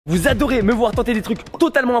Vous adorez me voir tenter des trucs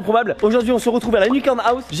totalement improbables. Aujourd'hui on se retrouve à la Unicorn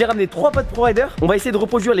House. J'ai ramené 3 potes pro riders. On va essayer de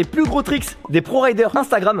reproduire les plus gros tricks des pro riders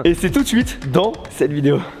Instagram. Et c'est tout de suite dans cette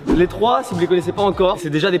vidéo. Les 3, si vous les connaissez pas encore, c'est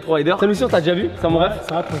déjà des pro riders. Ça nous suit, on t'a déjà vu? Ça mon ref?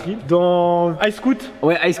 Ça va tranquille. Dans Ice Scoot.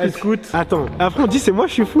 Ouais, Ice Scoot. Ice Scoot. Attends, après on dit c'est moi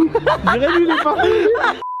je suis fou. Je dirais lui il est parti.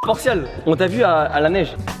 Porcial, on t'a vu à la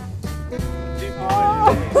neige.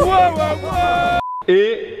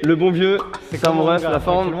 Et le bon vieux, c'est ça mon ref, la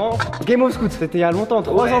forme. Game of Scoot, c'était il y a longtemps,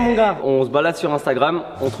 3 ans mon gars. On se balade sur Instagram,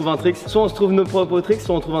 on trouve un trick. Soit on se trouve nos propres tricks,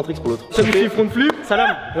 soit on trouve un trick pour l'autre. Celui front flip,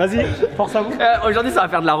 salam, vas-y, force à vous. Aujourd'hui ça va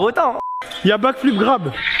faire de la rota. Hein. Il y a backflip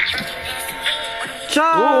grab.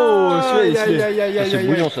 Oh, celui-là, c'est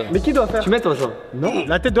bouillant ça. Mais qui doit faire? Tu mets toi ça? Non.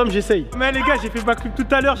 La tête d'homme, j'essaye. Mais les gars, j'ai fait backflip tout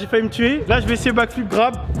à l'heure, j'ai failli me tuer. Là, je vais essayer backflip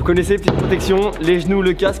grab. Vous connaissez, petite protection, les genoux,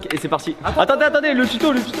 le casque et c'est parti. Attendez, le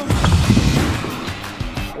tuto.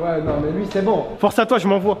 Ouais, non, mais lui, c'est bon. Force à toi, je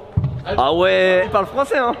m'envoie. Ah ouais, il parle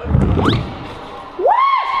français hein.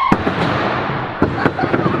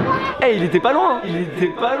 Eh, hey, il était pas loin.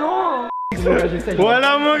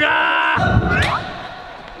 Voilà mon gars.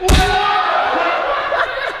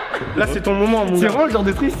 Là c'est ton moment mon gars. C'est vraiment le genre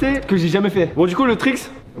de trick que j'ai jamais fait. Bon du coup le trick.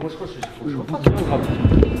 Moi je crois que je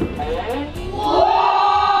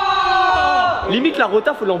Limite la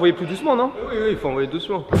rota faut l'envoyer plus doucement non? Oui, il faut envoyer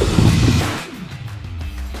doucement.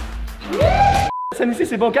 Ça nous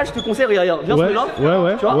c'est bancal, je te conseille, regarde, viens Ouais, là.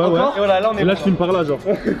 ouais. Tu vois, encore. Et voilà, là on est. Et là tu filmes par là genre.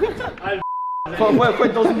 Enfin, ouais, faut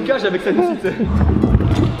être dans une cage avec ça nous.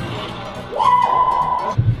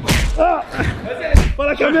 Oh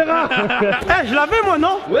la caméra. Eh, je l'avais moi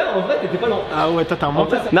non? Ouais, en vrai t'étais pas lent. Ah ouais, toi t'as un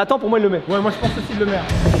menteur. Nathan pour moi il le met. Ouais, moi je pense aussi de le mettre.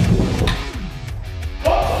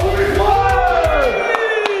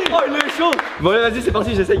 Oh il est chaud. Bon allez vas-y c'est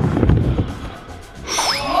parti, j'essaye.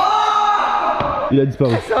 Il a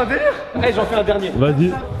disparu. C'est un délire. Eh j'en fais un dernier.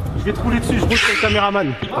 Vas-y. Je vais te rouler dessus, je roule sur le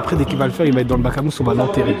caméraman. Après dès qu'il va le faire, il va être dans le bac à mousse, on va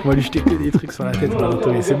l'enterrer. On va lui jeter des trucs sur la tête, on va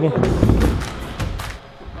l'enterrer, c'est bon.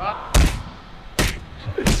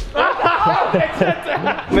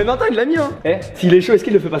 Mais Nathan il l'a mis hein. Eh, s'il est chaud, est-ce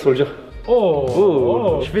qu'il le fait pas sur le jure?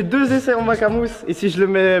 Oh. Je fais 2 essais en bac à mousse et si je le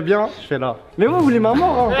mets bien, je fais là. Mais moi vous voulez ma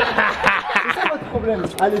mort hein. C'est ça votre problème.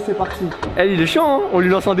 Allez c'est parti. Eh il est chiant hein, on lui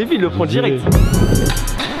lance un défi, il le prend direct.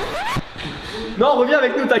 Non reviens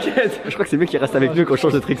avec nous t'inquiète. Je crois que c'est mieux qu'il reste avec nous quand on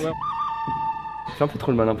change de tricks. Fais un peu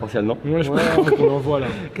trop le malin Porcial non? Ouais, je pense qu'on l'envoie là.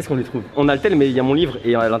 Qu'est-ce qu'on lui trouve? On a le tel mais il y a mon livre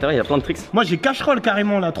et à l'intérieur il y a plein de tricks. Moi j'ai cache-roll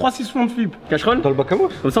carrément là, 3-6 front flip. Cache-roll? Dans le bac à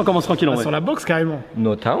mousse? Comme ça on commence tranquille en vrai. Sur la boxe carrément.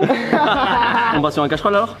 Notamment. On va sur un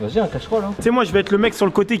cache-roll alors? Vas-y, un cache-roll hein. Tu sais moi je vais être le mec sur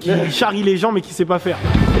le côté qui charrie les gens mais qui sait pas faire.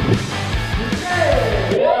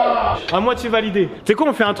 À moitié validé. Tu sais quoi,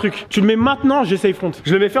 on fait un truc. Tu le mets maintenant, j'essaye front.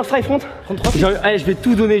 Je le mets first try front? Allez je vais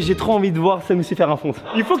tout donner, j'ai trop envie de voir ça nous sait faire un front.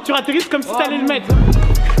 Il faut que tu atterrisses comme si t'allais le mettre.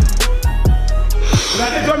 La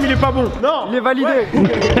tête d'homme il est pas bon. Non, il est validé.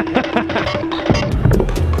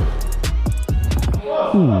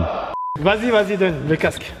 Vas-y, donne le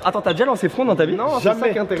casque. Attends, t'as déjà lancé front dans ta vie? Non, c'est ça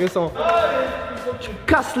qui est intéressant.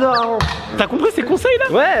 Casse là hein. T'as compris ses conseils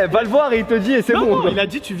là? Ouais, va le voir et il te dit et c'est bon. Non, il a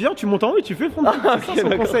dit tu viens, tu montes en haut et tu fais front. Ah, C'est ça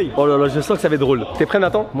son conseil. Oh là là, je sens que ça va être drôle. T'es prêt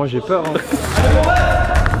Nathan? Moi j'ai peur hein.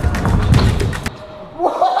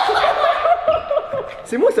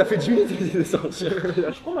 C'est moi, ça fait 10 minutes de sortir.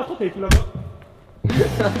 Je crois maintenant t'avais tout là-bas.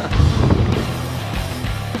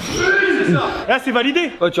 Là c'est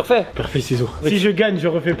validé. Oh tu refais? Parfait ciseaux. Si je gagne, je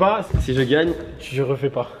refais pas. Si je gagne, je refais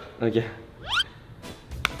pas. ok.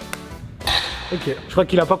 Ok. Je crois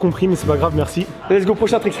qu'il a pas compris, mais c'est pas grave, merci. Let's go,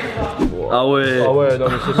 prochain trick. Ah ouais. Ah ouais, non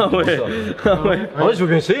mais c'est Ah ouais. Ah ouais. En vrai, je veux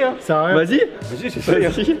bien essayer hein. Ça rien. Vas-y. Vas-y, c'est ça. Et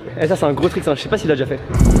ça c'est un gros trick, ça. Je sais pas s'il l'a déjà fait.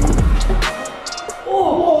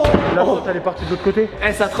 La faute elle est partie de l'autre côté.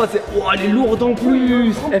 Eh ça trotte, c'est. Oh elle est lourde en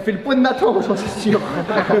plus. Elle fait le poids de Nathan, j'en suis sûr.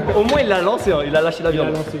 Au moins il l'a lancé, hein. Il a lâché la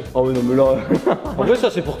viande. Oh ouais non mais là. En vrai, ça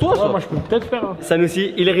c'est pour toi ça. Ouais, moi je peux peut-être faire. Hein. Ça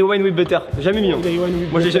aussi, il est rewind with butter. Jamais mis. Hein.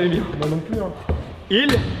 Moi j'ai jamais mis. Moi non plus. Hein. Il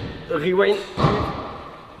rewind.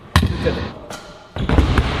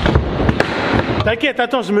 T'inquiète,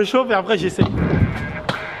 attends, je me chauffe et après j'essaie.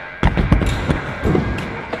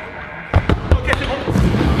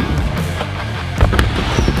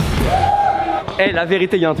 Eh la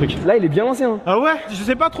vérité, il y a un truc. Là il est bien lancé hein. Ah ouais? Je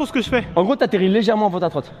sais pas trop ce que je fais. En gros t'atterris légèrement avant ta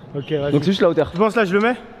trotte. Ok, vas-y. Donc c'est juste la hauteur. Tu penses là, je le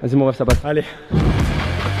mets? Vas-y mon ref ça passe. Allez.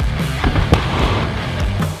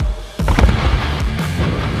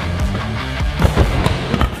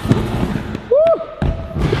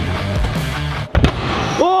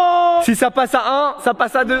 Oh si ça passe à 1, ça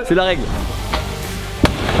passe à 2. C'est la règle.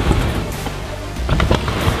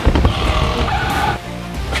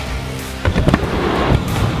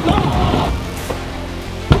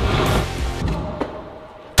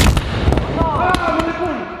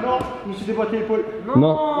 tu déboîtes l'épaule.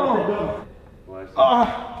 Non. Ah.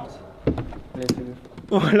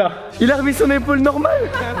 Voilà. Il a remis son épaule normale.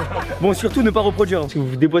 Bon, surtout ne pas reproduire. Si vous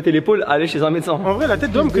vous déboîtez l'épaule, allez chez un médecin. En vrai, la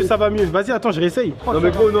tête d'homme que ça va mieux. Vas-y, attends, je réessaye. Non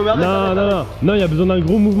mais gros, non mais arrête. Non, il y a besoin d'un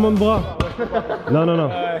gros mouvement de bras. Non.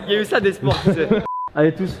 Il y a eu ça des sports, tu sais.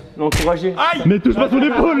 Allez tous, l'encourager. Aïe. Mais touche pas son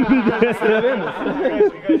épaule, C'est la même.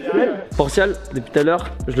 Porcial, depuis tout à l'heure,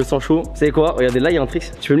 je le sens chaud. Vous savez quoi? Regardez, là il y a un trick.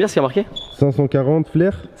 Tu peux me dire ce qu'il y a marqué? 540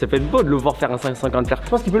 flair. Ça peut être beau de le voir faire un 550 flair. Je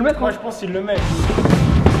pense qu'il peut le mettre. Moi, je pense qu'il le met.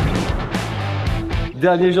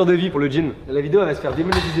 Dernier jour de vie pour le jean. La vidéo elle va se faire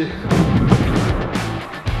démonétiser.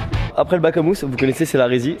 Après le bac à mousse, vous connaissez, c'est la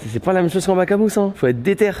résie. C'est pas la même chose qu'en bac à mousse, hein. Faut être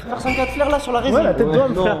déter. Faire 5-4 fleurs là sur la résine. Ouais, la tête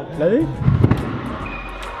d'homme, frère. T'as vu?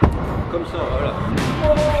 Comme ça, voilà.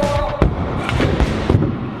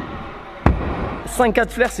 5-4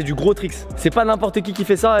 flair, c'est du gros tricks. C'est pas n'importe qui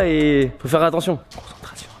fait ça et faut faire attention.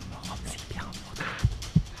 Concentration, c'est hyper important.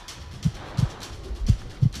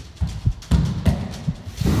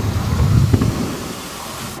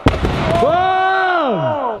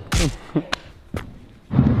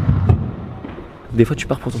 Des fois tu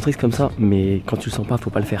pars pour ton trick comme ça, mais quand tu le sens pas, faut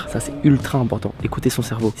pas le faire. Ça c'est ultra important. Écoutez son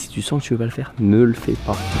cerveau. Si tu sens que tu veux pas le faire, ne le fais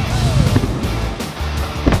pas.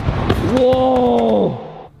 Wow!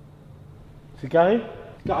 C'est carré?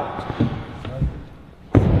 Carré.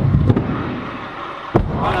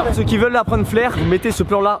 Voilà, pour ceux qui veulent apprendre flair, vous mettez ce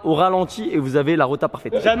plan là au ralenti et vous avez la rota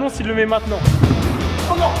parfaite. J'annonce, il le met maintenant.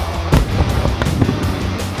 Oh non!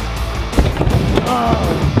 Ah.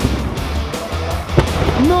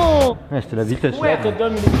 Non! Ouais, c'était la vitesse. Ouais, la tête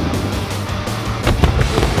d'homme, il est...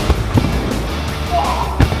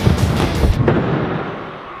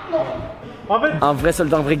 En fait, Un vrai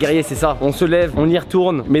soldat, un vrai guerrier, c'est ça. On se lève, on y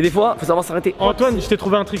retourne. Mais des fois, faut savoir s'arrêter. Antoine, je t'ai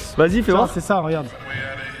trouvé un trick. Vas-y, fais voir. C'est ça, regarde.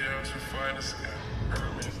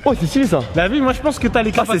 Oh, c'est stylé ça. Bah oui, moi je pense que t'as les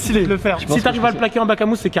c'est capacités stylé. de le faire. Je pense Si que t'arrives je à le plaquer en bac à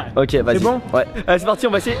mousse, c'est carré. Ok, vas-y. C'est bon? Ouais. Allez, c'est parti,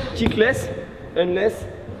 on va essayer. Kickless, unless,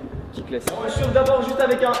 kickless. On va chauffer d'abord juste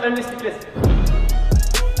avec un unless kickless.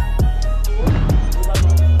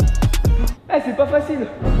 Eh, c'est pas facile.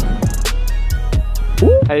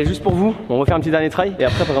 Allez, juste pour vous, on va faire un petit dernier try et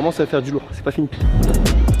après vraiment ça va faire du lourd, c'est pas fini.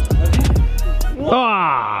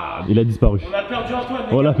 Ah, il a disparu. On a perdu Antoine.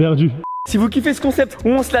 On l'a perdu. Si vous kiffez ce concept où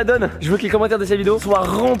on se la donne, je veux que les commentaires de cette vidéo soient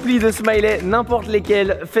remplis de smileys, n'importe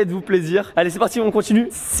lesquels, faites-vous plaisir. Allez, c'est parti, on continue.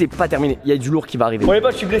 C'est pas terminé, il y a du lourd qui va arriver. Bon les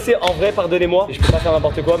potes, je suis blessé, en vrai, pardonnez-moi. Je peux pas faire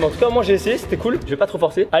n'importe quoi, mais en tout cas, moi j'ai essayé, c'était cool. Je vais pas trop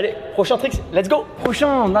forcer. Allez, prochain trick, let's go.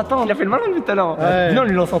 Prochain, Nathan, il a fait le malin depuis tout à l'heure. Ouais. Non, on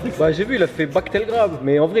lui lance un trick. Bah j'ai vu, il a fait back tel grave.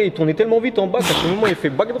 Mais en vrai, il tournait tellement vite en back, à ce moment il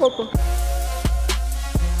fait back drop. Hein.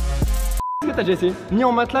 Qu'est-ce que t'as déjà essayé? Ni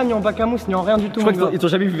en matelas, ni en bac à mousse, ni en rien du tout. Je crois qu'ils t'ont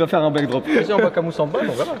jamais vu faire un backdrop. Vas-y, en back à mousse en balle,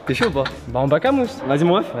 on verra. T'es chaud ou pas? Bah en bac à mousse. Vas-y,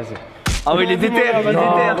 mon ref. Vas-y. Ah ouais, il est déter, il est Non,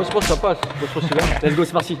 déter. moi je pense que ça passe. Moi je pense que c'est là. Let's go,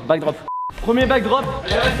 c'est parti, backdrop. Premier backdrop.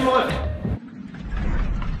 Allez, vas-y, mon ref.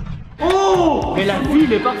 Oh! Mais la vie,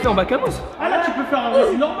 il est parfait en bac à mousse. Ah là, tu peux faire un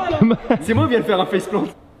c'est normal. Hein. C'est moi qui viens de faire un faceplant.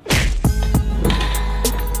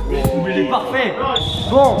 Mais il est parfait.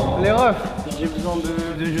 Bon, les refs, j'ai besoin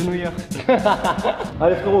de genouillères.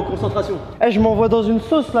 Allez frérot, concentration. Eh, je m'envoie dans une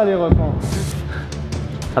sauce là, les refs. Hein.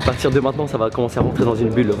 À partir de maintenant, ça va commencer à rentrer dans une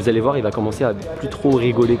bulle. Vous allez voir, il va commencer à plus trop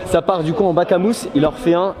rigoler. Ça part du coup en bac à mousse, il en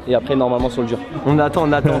refait un et après normalement sur le dur. On attend,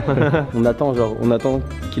 on attend. on attend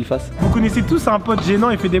qu'il fasse. Vous connaissez tous un pote gênant,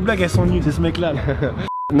 il fait des blagues, elles sont nulles, c'est ce mec là.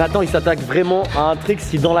 Nathan il s'attaque vraiment à un trick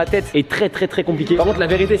si dans la tête est très compliqué. Par contre la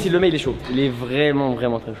vérité s'il le met il est chaud. Il est vraiment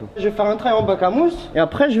très chaud. Je vais faire un try en bac à mousse et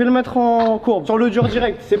après je vais le mettre en courbe, sur le dur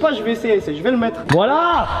direct. C'est pas je vais essayer, c'est je vais le mettre.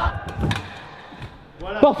 Voilà.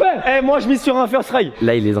 Parfait. Eh moi je mise sur un first try.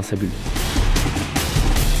 Là il est dans sa bulle.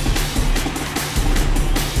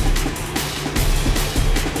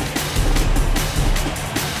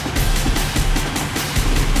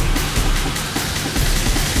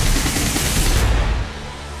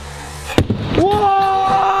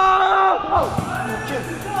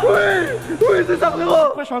 Oui, c'est ça frérot.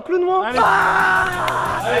 Après je suis un clown moi. Allez.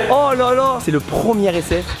 Oh là là. C'est le premier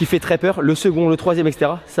essai qui fait très peur. Le second, le troisième,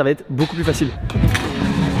 etc. Ça va être beaucoup plus facile.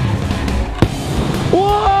 Oh,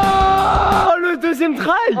 le deuxième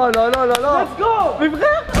try. Oh là là là là. Let's go. Mais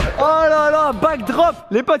frère. Oh là là, backdrop.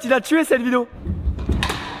 Les potes, il a tué cette vidéo.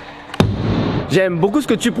 J'aime beaucoup ce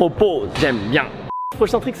que tu proposes. J'aime bien.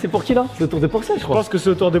 Prochain trick, c'est pour qui là? C'est autour de Porcial, je Je crois. pense que c'est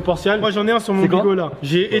autour de Porcial. Moi j'en ai un sur mon C'est quoi? bigot là.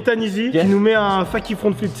 J'ai Ethan Easy qui nous met un faki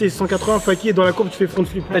front flip. Tu sais, 180 faki et dans la courbe tu fais front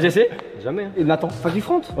flip. T'as déjà essayé? Jamais. Hein. Et Nathan, pas du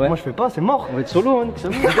front. Ouais. Moi je fais pas, c'est mort. On va être solo, hein, c'est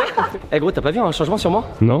bon. Eh gros, t'as pas vu un changement sur moi?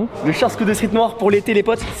 Non. Le charsco de street noir pour l'été les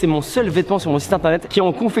potes, c'est mon seul vêtement sur mon site internet qui est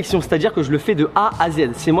en confection, c'est-à-dire que je le fais de A à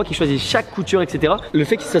Z. C'est moi qui choisis chaque couture, etc. Le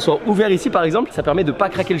fait que ça soit ouvert ici par exemple, ça permet de pas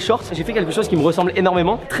craquer le short. J'ai fait quelque chose qui me ressemble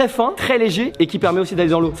énormément, très fin, très léger et qui permet aussi d'aller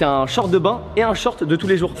dans l'eau. C'est un short de bain et un short de tous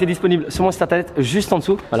les jours. C'est disponible sur mon site internet juste en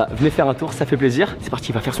dessous. Voilà, venez faire un tour, ça fait plaisir. C'est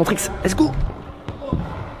parti, il va faire son tricks. Let's go.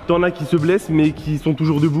 T'en as qui se blessent mais qui sont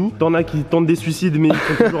toujours debout. T'en as qui tentent des suicides mais qui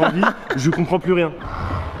sont toujours en vie. Je comprends plus rien.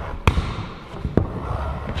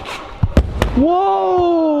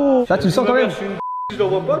 Wow. Ça tu le sens quand même. Je le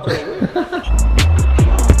vois pas, toi.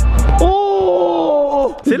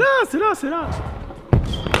 Oh. C'est là, c'est là, c'est là.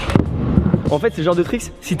 En fait, c'est le genre de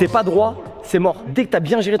tricks, si t'es pas droit, c'est mort. Dès que t'as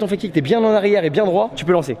bien géré ton fake kick, t'es bien en arrière et bien droit, tu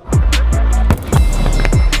peux lancer.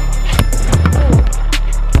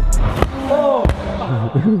 Oh.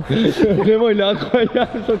 Vraiment, il est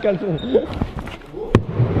incroyable son caleçon.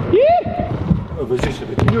 Vas-y, ça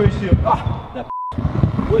va être mieux ici. Ah, la p.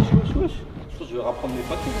 Wesh. Je pense que je vais reprendre mes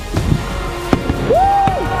paquets.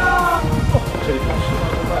 J'allais faire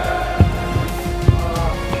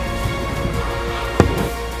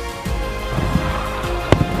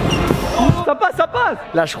Ça passe, ça passe.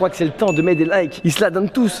 Là, je crois que c'est le temps de mettre des likes. Ils se la donnent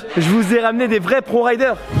tous. Je vous ai ramené des vrais pro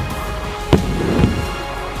riders.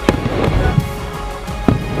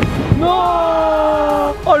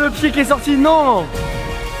 Non. Oh, le pied qui est sorti, non.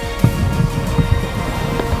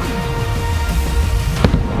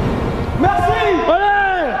 Merci.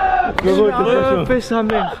 Allez. Fais sa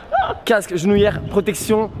mère. Casque, genouillère,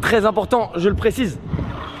 protection, très important, je le précise.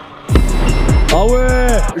 Ah ouais.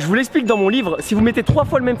 Je vous l'explique dans mon livre, si vous mettez 3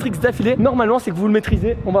 fois le même trick d'affilée, normalement c'est que vous le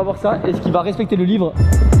maîtrisez. On va voir ça, est-ce qu'il va respecter le livre?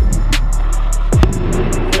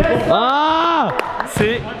 Ah,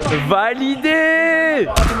 c'est validé.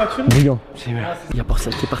 Brillant. Il y a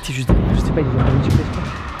Porcial qui est parti juste derrière, je sais pas, il est dans YouTube.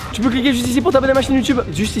 Tu peux cliquer juste ici pour t'abonner à ma chaîne YouTube.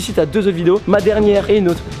 Juste ici t'as 2 autres vidéos, ma dernière et une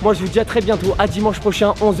autre. Moi je vous dis à très bientôt, à dimanche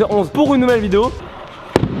prochain 11h11 pour une nouvelle vidéo.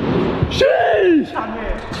 Chiche.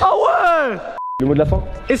 Ah ouais. Le mot de la fin?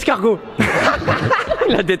 Escargot.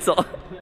 La tête sort.